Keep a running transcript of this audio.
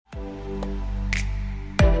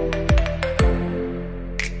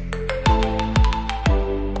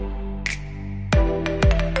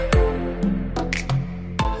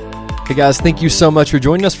Hey guys, thank you so much for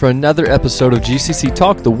joining us for another episode of GCC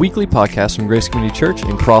Talk, the weekly podcast from Grace Community Church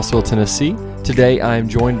in Crossville, Tennessee. Today I am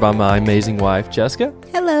joined by my amazing wife, Jessica.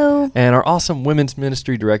 Hello. And our awesome women's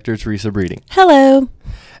ministry director, Teresa Breeding. Hello.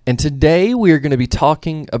 And today we are going to be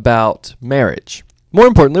talking about marriage. More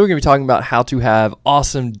importantly, we're going to be talking about how to have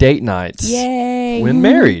awesome date nights. Yay. When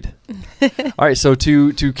married. All right, so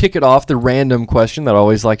to kick it off, the random question that I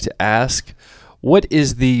always like to ask, what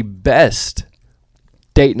is the best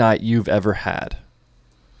date night you've ever had?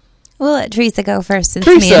 We'll let Teresa go first since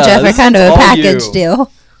Teresa, me and Jeff are kind of a package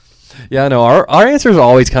deal. Yeah, I know. Our answers are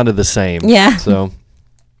always kind of the same. Yeah. So,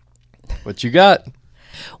 what you got?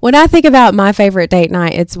 When I think about my favorite date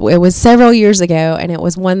night, it was several years ago, and it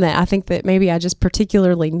was one that I think that maybe I just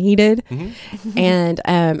particularly needed. Mm-hmm. And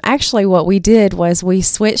actually what we did was we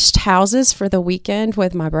switched houses for the weekend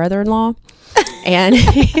with my brother-in-law. And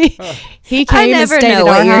he came and stayed at our house. I never know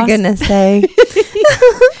what you're going to say.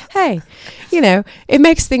 Hey, it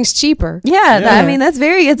makes things cheaper. Yeah. It's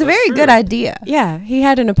a very good idea. Yeah. He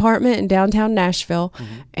had an apartment in downtown Nashville.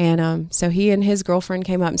 Mm-hmm. And so he and his girlfriend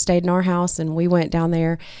came up and stayed in our house, and we went down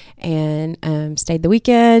there and stayed the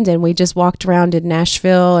weekend, and we just walked around in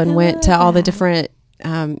Nashville and went to all the different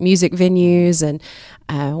music venues and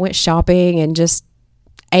went shopping and just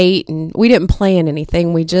ate, and we didn't plan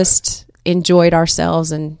anything. We just enjoyed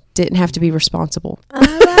ourselves and didn't have to be responsible.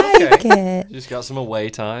 I like it. Just got some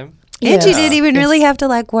away time. And you didn't even really have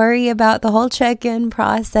to worry about the whole check-in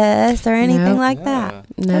process or anything that.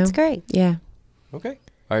 No. That's great. Yeah. Okay.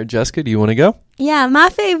 All right, Jessica, do you want to go? Yeah, my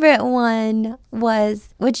favorite one was,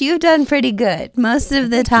 which you've done pretty good. Most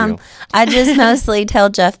of the time, I just mostly tell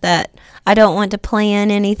Jeff that I don't want to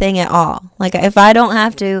plan anything at all. If I don't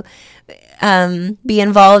have to be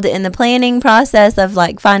involved in the planning process of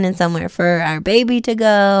finding somewhere for our baby to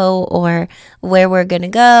go, or where we're going to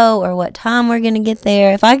go, or what time we're going to get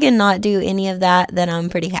there. If I cannot do any of that, then I'm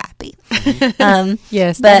pretty happy.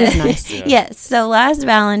 Yes, that is nice. Yes. So last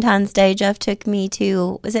Valentine's Day, Jeff took me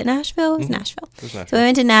to, was it Nashville? It was Nashville. So we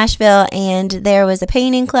went to Nashville, and there was a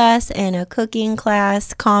painting class and a cooking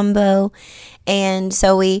class combo. And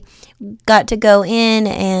so we got to go in,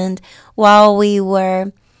 and while we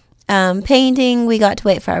were painting, we got to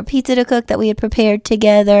wait for our pizza to cook that we had prepared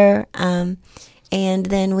together, and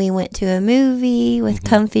then we went to a movie with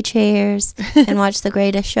comfy chairs and watched The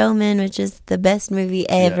Greatest Showman, which is the best movie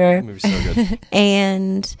ever. Yeah, that movie's so good.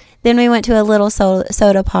 And then we went to a little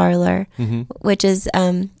soda parlor, which is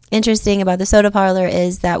interesting about the soda parlor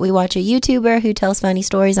is that we watch a YouTuber who tells funny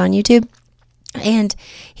stories on YouTube. And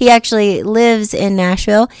he actually lives in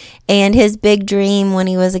Nashville, and his big dream when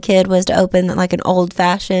he was a kid was to open an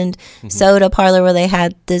old-fashioned soda parlor where they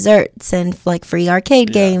had desserts and free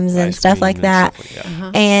arcade games and stuff like that.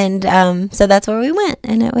 And so that's where we went,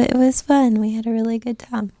 and it was fun. We had a really good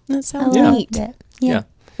time. That sounds neat. Yeah.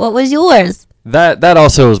 What was yours? That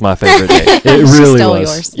also was my favorite day. It really was.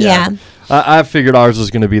 Yours. Yeah. I figured ours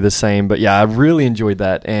was going to be the same, but yeah, I really enjoyed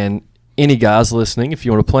that. And any guys listening, if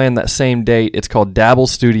you want to plan that same date, it's called Dabble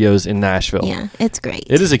Studios in Nashville. Yeah, it's great.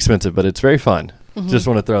 It is expensive, but it's very fun. Just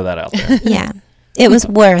want to throw that out there. Yeah, it was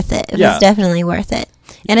worth it. It was definitely worth it.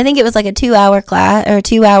 And I think it was a 2-hour class or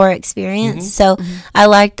 2-hour experience. So I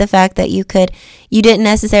liked the fact that you didn't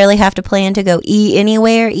necessarily have to plan to go eat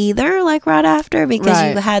anywhere either, right after, because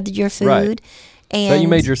you had your food. Right. And that you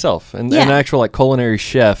made yourself. And an actual culinary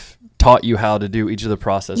chef taught you how to do each of the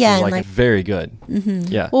processes. Very good.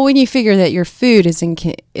 Yeah. Well, when you figure that your food is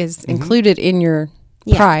included in your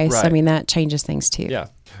price, right. That changes things too. Yeah.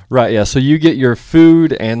 Right, yeah. So you get your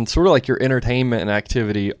food and sort of your entertainment and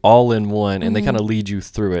activity all in one, and they kind of lead you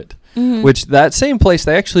through it. Which that same place,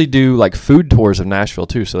 they actually do food tours of Nashville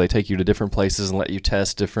too. So they take you to different places and let you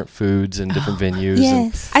test different foods and different venues.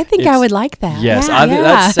 Yes. I think I would like that. Yes,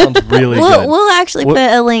 that sounds really good. We'll actually put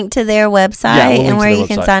a link to their website and where you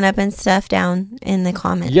can sign up and stuff down in the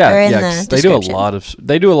comments. Yeah, or in the they description.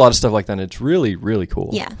 do a lot of stuff like that, and it's really, really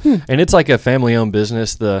cool. Yeah. And it's a family-owned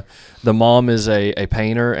business. The mom is a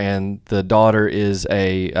painter, and the daughter is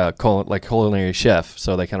a culinary chef.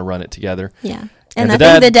 So they kind of run it together. Yeah. And I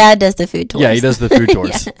think the dad does the food tours. Yeah, he does the food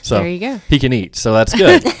tours. So there you go. He can eat, so that's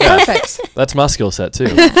good. Yeah. Perfect. That's my skill set too.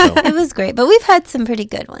 So. It was great, but we've had some pretty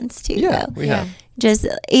good ones too. Yeah, though. we have. Just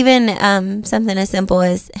even something as simple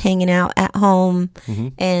as hanging out at home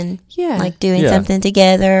and doing something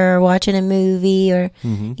together, or watching a movie, or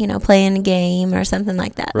playing a game or something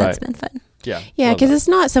like that. Right. That's been fun. Yeah, because it's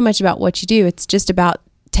not so much about what you do; it's just about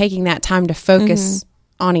taking that time to focus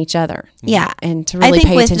on each other. Yeah. And to really pay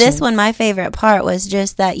attention. I think with this one, my favorite part was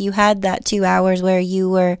just that you had that 2 hours where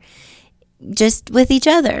you were just with each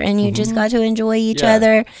other, and you just got to enjoy each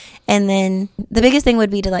other. And then the biggest thing would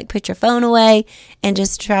be to like put your phone away and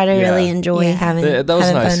just try to really enjoy having that was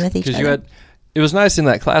having nice, fun with each other. It was nice in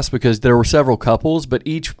that class because there were several couples, but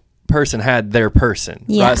each person had their person,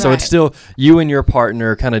 right? So it's still you and your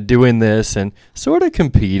partner kind of doing this and sort of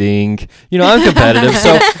competing. You know, I'm competitive,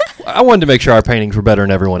 so I wanted to make sure our paintings were better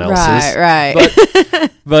than everyone else's. Right.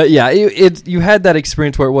 But yeah, you had that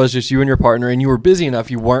experience where it was just you and your partner, and you were busy enough.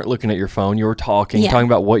 You weren't looking at your phone. You were talking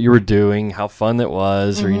about what you were doing, how fun it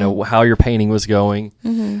was, or you know how your painting was going.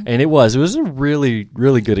 And it was a really,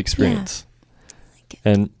 really good experience.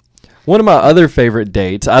 And one of my other favorite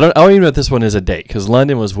dates, I don't even know if this one is a date because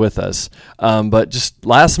London was with us. But just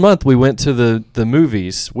last month we went to the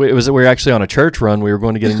movies. We were actually on a church run. We were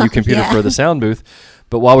going to get a new computer for the sound booth.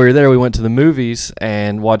 But while we were there, we went to the movies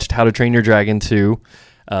and watched How to Train Your Dragon 2,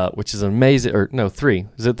 which is amazing. Or no, 3.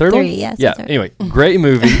 Is it third one? 3, yes. Yeah. Anyway, great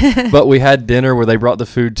movie. But we had dinner where they brought the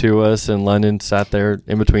food to us, and London sat there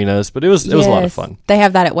in between us. But it was a lot of fun. They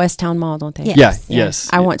have that at Westtown Mall, don't they? Yes.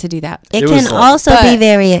 I want to do that. It can also be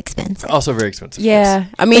very expensive. Also very expensive. Yeah.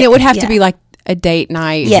 Yes. I mean, it would have to be like a date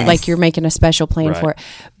night, like you're making a special plan for it.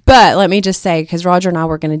 But let me just say, because Roger and I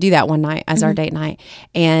were going to do that one night as our date night,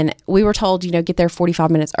 and we were told, get there 45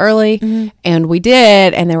 minutes early, and we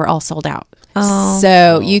did, and they were all sold out.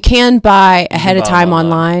 So you can buy ahead of time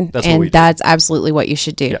online, and that's absolutely what you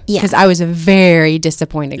should do. Because I was very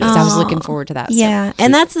disappointed because I was looking forward to that. Yeah,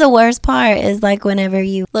 and that's the worst part is like whenever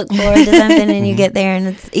you look forward to something and you get there and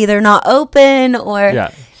it's either not open or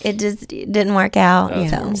it just didn't work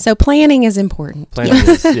out. So planning is important. Planning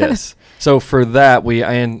is, yes. So for that,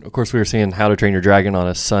 and of course we were seeing How to Train Your Dragon on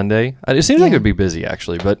a Sunday. It seems like it would be busy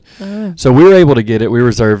actually, but so we were able to get it. We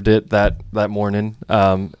reserved it that morning,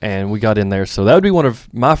 and we got in there. So that would be one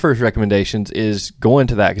of my first recommendations is going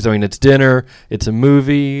to that because I mean it's dinner, it's a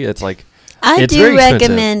movie, it's like. I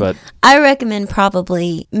recommend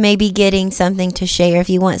probably maybe getting something to share if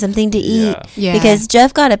you want something to eat. Yeah. Because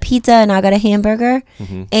Jeff got a pizza and I got a hamburger.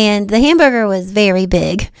 And the hamburger was very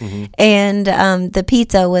big. And the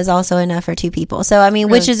pizza was also enough for 2 people. So, I mean,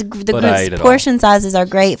 which is the portion sizes are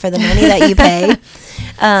great for the money that you pay.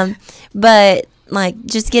 But like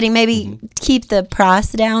just getting maybe keep the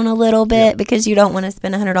price down a little bit because you don't want to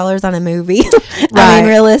spend $100 on a movie. I mean,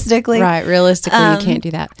 realistically, you can't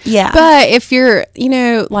do that. Yeah, but if you're,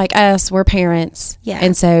 like us, we're parents,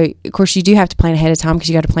 and so of course you do have to plan ahead of time because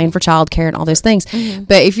you got to plan for childcare and all those things.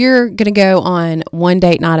 But if you're gonna go on one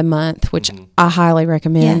date night a month, which I highly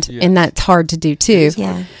recommend, and that's hard to do too.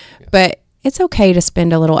 But it's okay to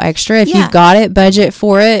spend a little extra if you've got it, budget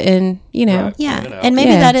for it, and and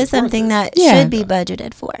maybe that is something that should be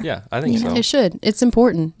budgeted for. Yeah, I think so. It should. It's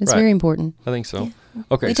important. It's very important. I think so.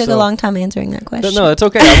 Okay, we took a long time answering that question. No, that's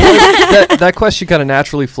okay. That question kind of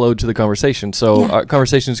naturally flowed to the conversation. So our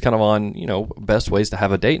conversation is kind of on best ways to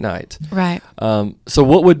have a date night. Right. So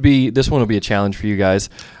what would be this one will be a challenge for you guys?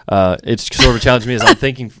 It's sort of a challenge to me as I'm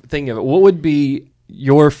thinking of it. What would be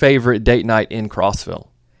your favorite date night in Crossville?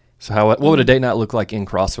 So what would a date night look like in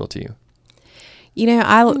Crossville to you?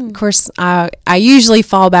 Of course, I usually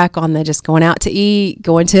fall back on the just going out to eat,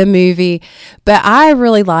 going to a movie, but I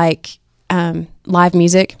really like live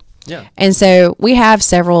music. Yeah. And so we have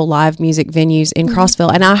several live music venues in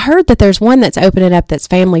Crossville, and I heard that there's one that's opening up that's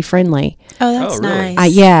family friendly. Oh, that's really?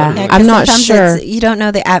 nice. I'm not sure. You don't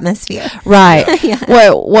know the atmosphere. Right.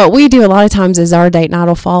 Well, what we do a lot of times is our date night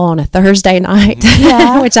will fall on a Thursday night,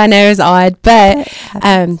 which I know is odd, but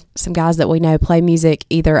some guys that we know play music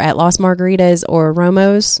either at Las Margaritas or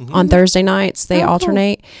Romo's on Thursday nights. They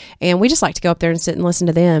alternate, and we just like to go up there and sit and listen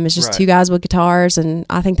to them. It's just 2 guys with guitars, and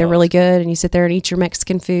I think they're really good, and you sit there and eat your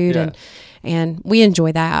Mexican food. And we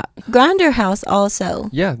enjoy that. Grinder House also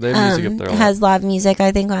they have music up there has live music,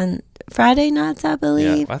 I think, on Friday nights, I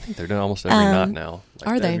believe. I think they're doing almost every night now.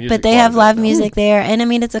 Are they? But they have live music there, and I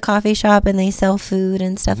mean it's a coffee shop and they sell food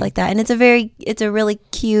and stuff like that, and it's a really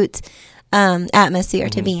cute atmosphere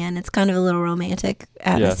to be in. It's kind of a little romantic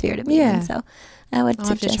atmosphere to be in, so I would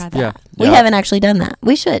suggest that. We haven't actually done that.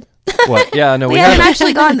 We should. What? Yeah, no, we haven't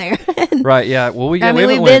actually gone there. Right, yeah. Well, we've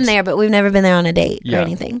been there, but we've never been there on a date or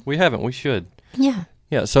anything. We haven't. We should. Yeah.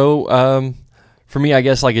 Yeah, so for me, I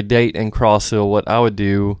guess like a date in Crossville, what I would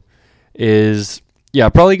do is,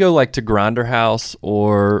 probably go like to Grinder House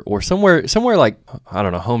or somewhere like, I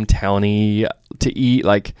don't know, hometown-y to eat,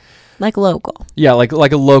 like local. Yeah, like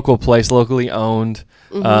a local place, locally owned.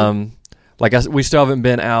 We still haven't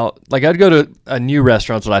been out. Like I'd go to a new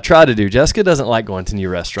restaurant. What I try to do. Jessica doesn't like going to new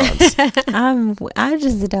restaurants. I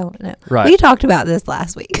just don't know. Right. We talked about this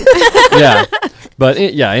last week. Yeah, but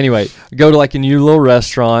anyway, go to like a new little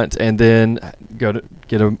restaurant and then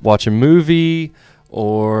watch a movie,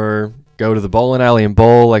 or go to the bowling alley and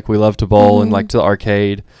bowl, like we love to bowl, and like to the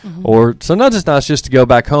arcade. Or sometimes it's not just to go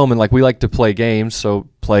back home, and like we like to play games, so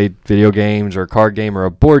play video games or a card game or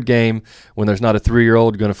a board game when there's not a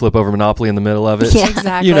 3-year-old going to flip over Monopoly in the middle of it. Yeah.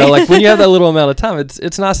 Exactly. You know, like when you have that little amount of time,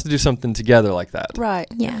 it's nice to do something together like that. Right.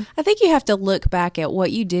 Yeah. I think you have to look back at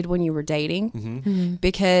what you did when you were dating,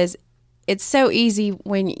 because it's so easy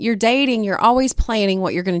when you're dating, you're always planning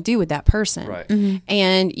what you're going to do with that person. Right.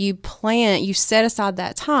 And you set aside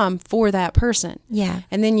that time for that person. Yeah.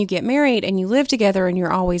 And then you get married and you live together and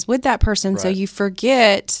you're always with that person. So Right. you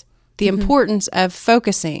forget the importance of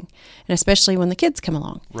focusing, and especially when the kids come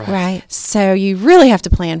along. Right. So you really have to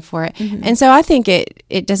plan for it. And so I think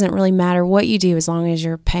it doesn't really matter what you do as long as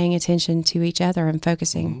you're paying attention to each other and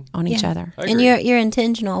focusing on each other. I And agree. you're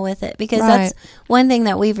intentional with it, because Right. that's one thing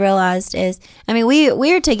that we've realized is, I mean,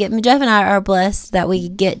 we're together. Jeff and I are blessed that we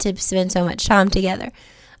get to spend so much time together.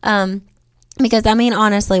 Because I mean,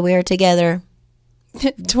 honestly, we are together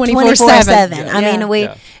 24/7. I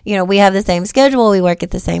mean, we have the same schedule. We work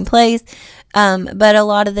at the same place. But a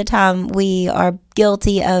lot of the time we are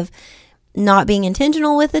guilty of not being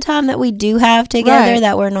intentional with the time that we do have together, Right.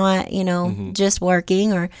 that we're not, just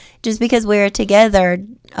working, or just because we're together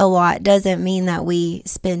a lot doesn't mean that we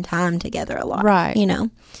spend time together a lot. Right.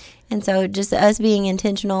 And so just us being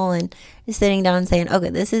intentional and sitting down and saying, okay,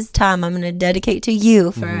 this is time I'm going to dedicate to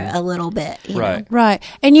you for a little bit. You know? Right. Right.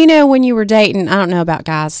 And when you were dating, I don't know about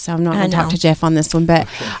guys, so I'm not going to talk know. to Jeff on this one, but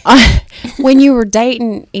when you were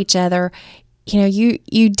dating each other,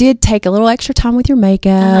 you did take a little extra time with your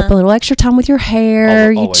makeup, a little extra time with your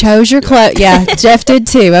hair. You Always. chose your clothes. Yeah, Jeff did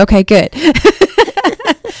too. Okay, good.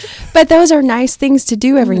 But those are nice things to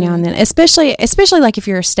do every now and then, especially like if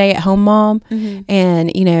you're a stay-at-home mom and,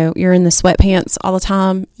 you're in the sweatpants all the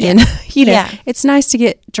time. And, it's nice to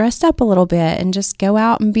get dressed up a little bit and just go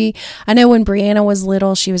out and be. I know when Brianna was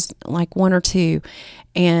little, she was like 1 or 2,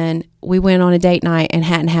 and we went on a date night and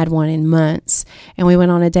hadn't had one in months. And we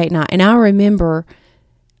went on a date night. And I remember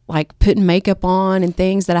like putting makeup on and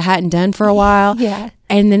things that I hadn't done for a while. Yeah.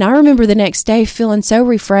 And then I remember the next day feeling so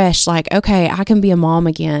refreshed, like, okay, I can be a mom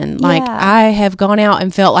again. Like I have gone out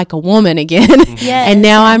and felt like a woman again. Yes, and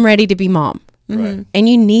now I'm ready to be mom. Right. And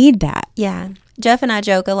you need that. Yeah. Jeff and I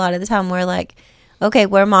joke a lot of the time. We're like, okay,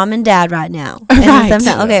 we're mom and dad right now. And Right.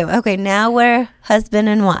 sometimes, okay, now we're husband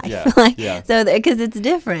and wife. Yeah. So, because it's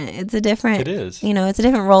different. It's a different, It is. it's a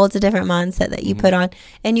different role. It's a different mindset that you put on.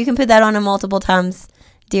 And you can put that on multiple times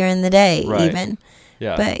during the day, Right. even.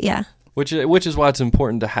 Yeah. But yeah. Which is why it's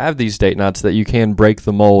important to have these date nights, that you can break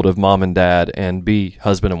the mold of mom and dad and be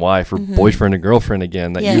husband and wife, or boyfriend and girlfriend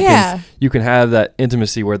again. That you can have that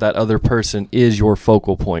intimacy where that other person is your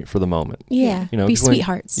focal point for the moment. Yeah. You know, Be 'cause when-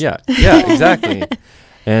 sweethearts. Yeah, exactly.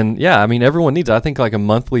 And I mean, everyone needs it. I think like a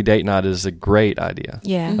monthly date night is a great idea.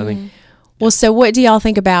 Yeah. I think. Well, so what do y'all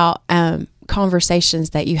think about conversations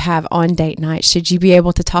that you have on date night? Should you be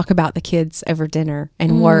able to talk about the kids over dinner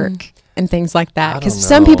and work and things like that? I Because don't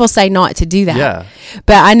some know. people say not to do that. Yeah.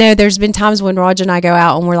 But I know there's been times when Roger and I go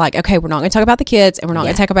out and we're like, okay, we're not going to talk about the kids and we're not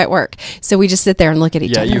going to talk about work. So we just sit there and look at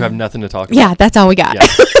each Yeah, other. you have nothing to talk about. Yeah, that's all we got.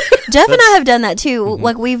 Yeah. Jeff and I have done that too.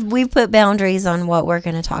 Like we've put boundaries on what we're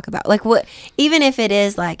going to talk about. Like what, even if it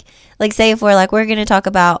is like say if we're like, we're going to talk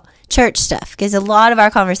about church stuff, because a lot of our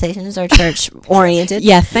conversations are church oriented.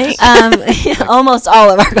 Yeah, thanks. Almost all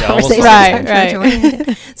of our almost conversations all. are Right, church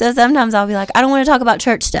oriented. So sometimes I'll be like, I don't want to talk about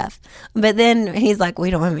church stuff, but then he's like, we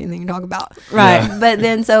don't have anything to talk about. Right. Yeah. But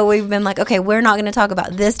then so we've been like, okay, we're not going to talk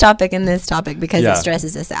about this topic and this topic because Yeah. it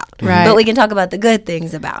stresses us out. Right. But we can talk about the good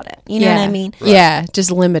things about it. You know what I mean? Yeah, just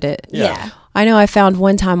limit it. Yeah. I know I found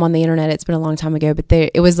one time on the internet, it's been a long time ago, but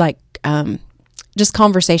it was like just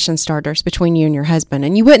conversation starters between you and your husband.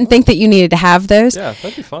 And you wouldn't think that you needed to have those. Yeah,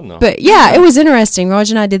 that'd be fun though. But yeah, it was interesting.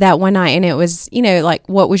 Roger and I did that one night, and it was, like,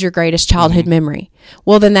 what was your greatest childhood memory?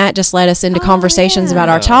 Well, then that just led us into conversations about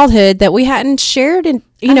our childhood that we hadn't shared. And,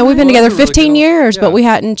 we've been Well, together that's a really 15 good- years, yeah. but we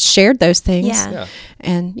hadn't shared those things. Yeah. Yeah.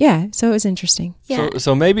 And so it was interesting. Yeah.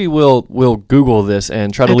 So maybe we'll Google this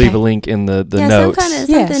and try to leave a link in the Yeah, notes, some kind of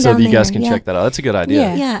Yeah. something so down that you guys there. can Yeah. check that out. That's a good idea.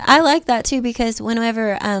 Yeah. Yeah, I like that too, because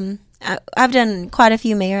whenever I've done quite a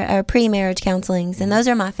few pre-marriage counselings, and those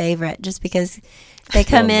are my favorite, just because they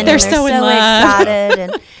come in They're and they're so so, in love.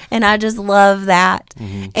 excited, and I just love that.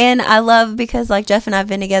 And I love, because like Jeff and I've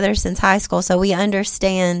been together since high school, so we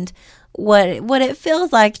understand what it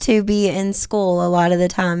feels like to be in school a lot of the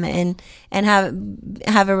time and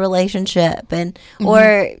have a relationship, and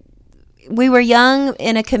or we were young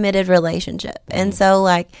in a committed relationship. And so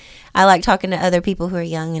like I like talking to other people who are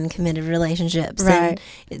young and committed relationships Right.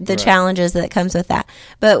 and the challenges that comes with that.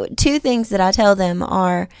 But 2 things that I tell them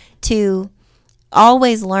are to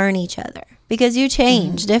always learn each other, because you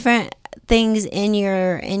change. Different things in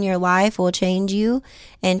your life will change you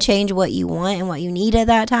and change what you want and what you need at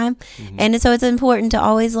that time. And so it's important to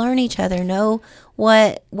always learn each other, know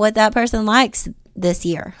what that person likes this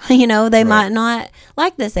year. They might not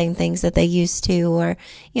like the same things that they used to, or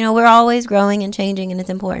we're always growing and changing, and it's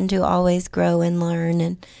important to always grow and learn.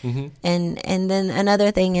 And and then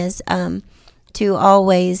another thing is to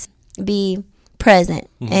always be present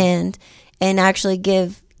and actually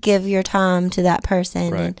give your time to that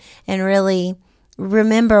person and really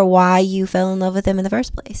remember why you fell in love with them in the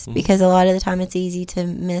first place, because a lot of the time it's easy to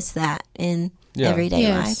miss that in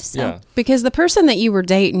everyday life. So. Because the person that you were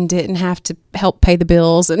dating didn't have to help pay the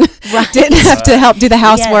bills and didn't have to help do the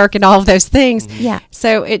housework and all of those things. Yeah.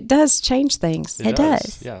 So it does change things. It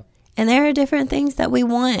does. Yeah. And there are different things that we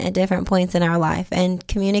want at different points in our life, and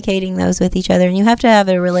communicating those with each other. And you have to have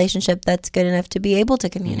a relationship that's good enough to be able to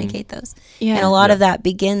communicate those. Yeah. And a lot of that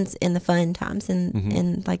begins in the fun times and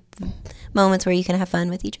in like the moments where you can have fun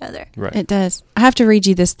with each other. Right. It does. I have to read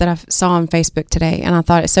you this that I saw on Facebook today, and I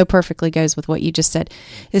thought it so perfectly goes with what you just said.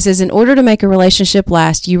 It says, in order to make a relationship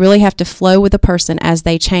last, you really have to flow with a person as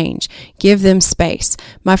they change. Give them space.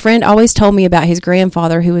 My friend always told me about his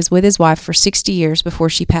grandfather, who was with his wife for 60 years before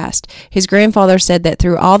she passed. His grandfather said that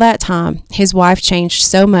through all that time, his wife changed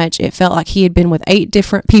so much it felt like he had been with 8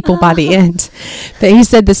 different people by the end. But he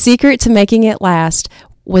said the secret to making it last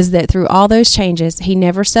was that through all those changes, he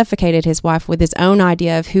never suffocated his wife with his own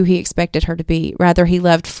idea of who he expected her to be. Rather, he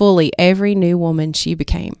loved fully every new woman she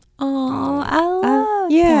became. Oh, I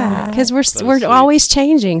love that. Because we're always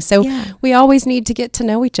changing, so we always need to get to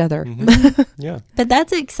know each other. Yeah. But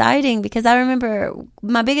that's exciting, because I remember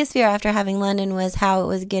my biggest fear after having London was how it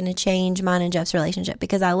was going to change mine and Jeff's relationship,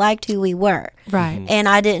 because I liked who we were. Right. And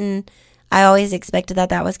I always expected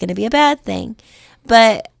that was going to be a bad thing.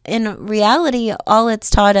 But in reality, all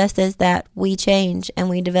it's taught us is that we change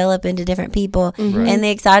and we develop into different people. And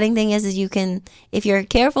the exciting thing is you can, if you're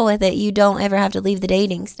careful with it, you don't ever have to leave the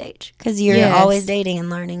dating stage, because you're always dating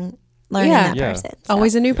and learning that person. So.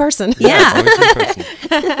 Always a new person. Yeah. Always a new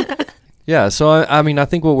person. Yeah. So I mean, I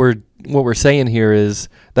think what we're saying here is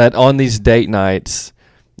that on these date nights,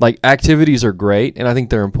 like, activities are great, and I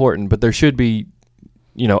think they're important, but there should be,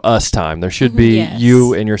 us time. There should be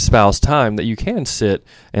you and your spouse time that you can sit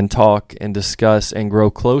and talk and discuss and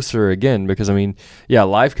grow closer again, because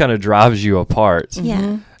life kind of drives you apart.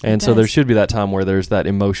 Yeah. And so there should be that time where there's that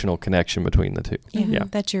emotional connection between the two. Yeah.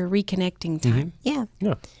 That's your reconnecting time. Yeah.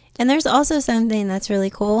 Yeah. And there's also something that's really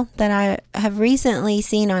cool that I have recently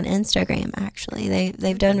seen on Instagram. Actually,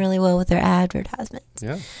 they've done really well with their advertisements.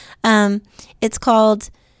 Yeah.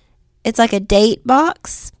 It's like a date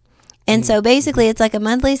box. And so basically it's like a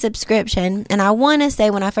monthly subscription. And I want to say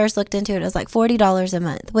when I first looked into it, it was like $40 a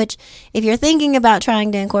month, which if you're thinking about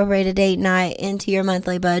trying to incorporate a date night into your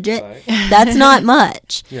monthly budget, that's not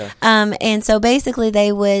much. Yeah. And so basically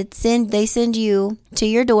they send you to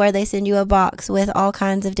your door. They send you a box with all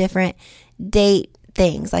kinds of different date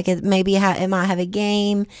things. Like it might have a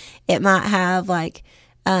game. It might have like,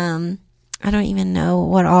 I don't even know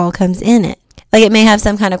what all comes in it. Like it may have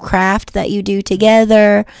some kind of craft that you do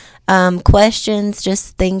together, questions,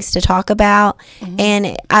 just things to talk about.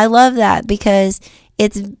 And I love that because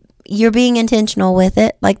you're being intentional with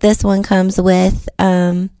it. Like this one comes with,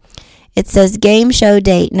 it says game show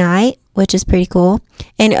date night, which is pretty cool.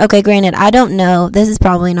 And okay, granted, I don't know. This is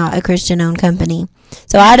probably not a Christian-owned company,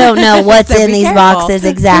 so I don't know what's so in these boxes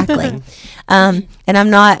exactly. And I'm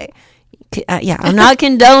not... I'm not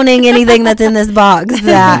condoning anything that's in this box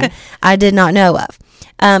that I did not know of.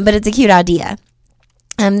 But it's a cute idea.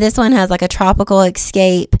 This one has like a tropical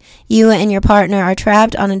escape. You and your partner are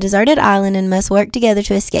trapped on a deserted island and must work together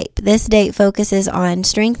to escape. This date focuses on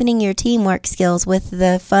strengthening your teamwork skills with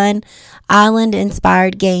the fun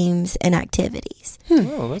island-inspired games and activities.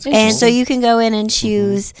 Oh, that's cool. And so you can go in and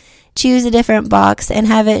choose a different box and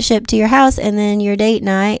have it shipped to your house, and then your date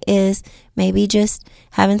night is maybe just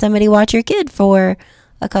having somebody watch your kid for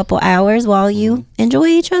a couple hours while you enjoy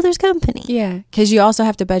each other's company. Yeah, because you also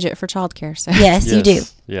have to budget for childcare. So. Yes, you do.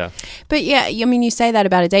 Yeah. But yeah, I mean, you say that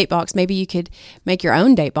about a date box. Maybe you could make your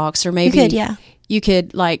own date box, or maybe you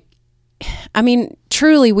could like, I mean,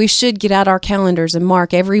 truly, we should get out our calendars and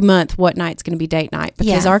mark every month what night's going to be date night,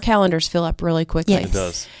 because our calendars fill up really quickly. Yes. It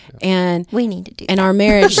does. Yeah. And we need to do and that. our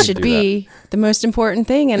marriage should be the most important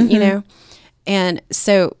thing. And, you know, And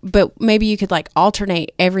so, but maybe you could like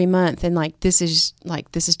alternate every month, and like this is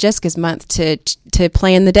Jessica's month to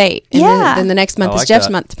plan the date, and then the next month is Jeff's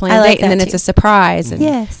month to plan the date, and then it's a surprise. And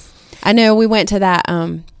yes, I know we went to that.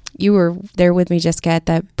 You were there with me, Jessica, at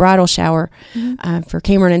the bridal shower for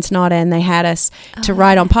Cameron and Sonata, and they had us to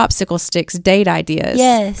write on popsicle sticks date ideas.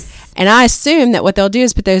 Yes. And I assume that what they'll do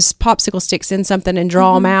is put those popsicle sticks in something and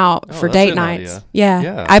draw them out for date nights.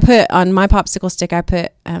 Yeah. I put on my popsicle stick, I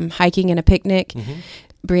put hiking and a picnic.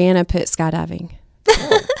 Brianna put skydiving.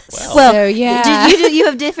 Wow. Well, so, yeah. You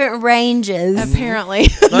have different ranges. Apparently.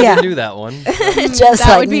 I can do that one. Just that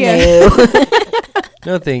like would be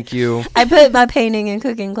No, thank you. I put my painting and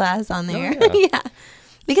cooking class on there. Oh, yeah.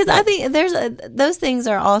 Because I think those things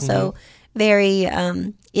are also very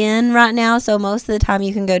in right now. So most of the time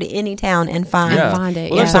you can go to any town and find it.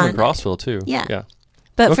 Well, there's some in Crossville too. Yeah.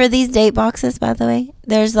 But for these date boxes, by the way,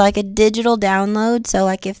 there's like a digital download. So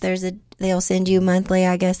like if there's they'll send you monthly,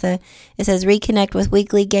 I guess. It says reconnect with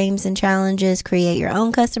weekly games and challenges, create your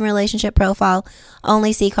own custom relationship profile,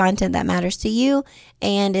 only see content that matters to you,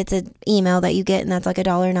 and it's an email that you get, and that's like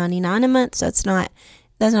 $1.99 a month, so that's not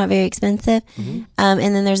very expensive.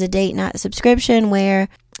 And then there's a date night subscription where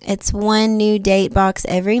it's one new date box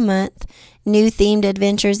every month, new themed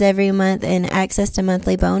adventures every month, and access to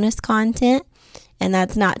monthly bonus content, and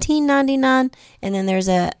that's $19.99. And then there's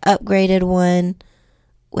a upgraded one,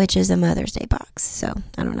 which is a Mother's Day box. So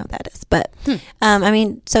I don't know what that is. But, I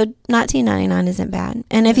mean, so $19.99 isn't bad.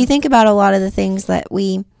 And if you think about a lot of the things that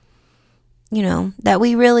we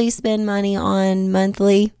really spend money on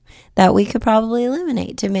monthly, that we could probably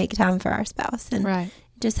eliminate to make time for our spouse. And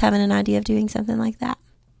just having an idea of doing something like that.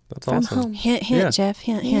 That's awesome. Home. Hint, Jeff.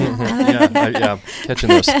 Hint. Catching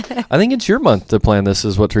this. I think it's your month to plan this,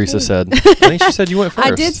 is what Teresa said. I think she said you went first.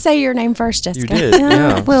 I did say your name first, Jessica. You did,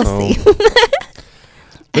 yeah. We'll see.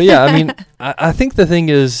 But yeah, I mean, I think the thing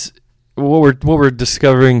is, what we're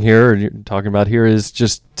discovering here, or talking about here, is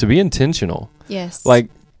just to be intentional. Yes. Like,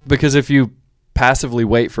 because if you passively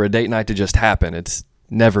wait for a date night to just happen, it's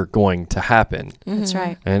never going to happen. That's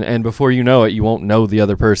right. And before you know it, you won't know the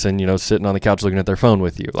other person, sitting on the couch looking at their phone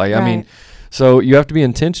with you. Like, I mean, so you have to be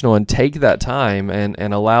intentional and take that time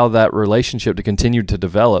and allow that relationship to continue to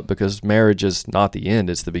develop, because marriage is not the end,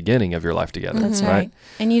 it's the beginning of your life together. That's right.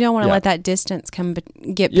 And you don't want to let that distance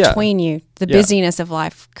get between you. The busyness of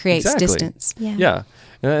life creates distance. Yeah.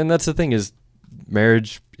 And that's the thing, is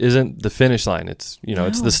marriage isn't the finish line. It's,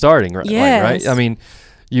 it's the starting line, right? I mean,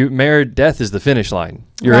 death is the finish line.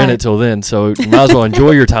 You're in it till then, so you might as well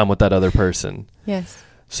enjoy your time with that other person. Yes.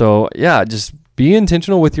 So, just be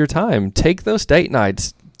intentional with your time. Take those date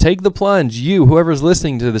nights. Take the plunge. Whoever's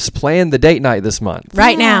listening to this, plan the date night this month.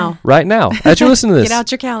 Right now. As you're listening to this. Get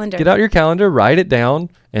out your calendar. Get out your calendar, write it down,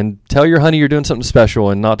 and tell your honey you're doing something special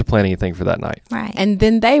and not to plan anything for that night. Right. And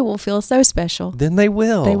then they will feel so special. Then they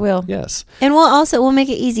will. They will. Yes. And we'll make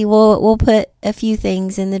it easy. We'll put a few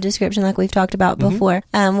things in the description like we've talked about before.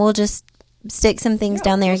 We'll just stick some things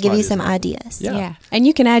down there and give you some ideas. Yeah. And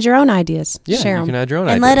you can add your own ideas. Yeah, Share you can them. add your own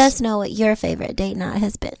and ideas. let us know what your favorite date night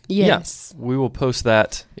has been. Yes. Yeah, we will post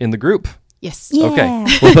that in the group. Yes. Yeah. Okay.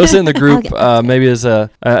 We'll post it in the group maybe as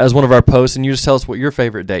one of our posts, and you just tell us what your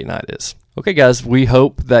favorite date night is. Okay, guys, we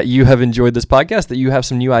hope that you have enjoyed this podcast, that you have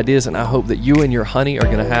some new ideas, and I hope that you and your honey are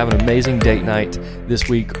going to have an amazing date night this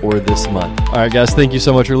week or this month. All right, guys, thank you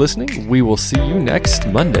so much for listening. We will see you next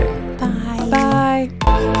Monday. Bye.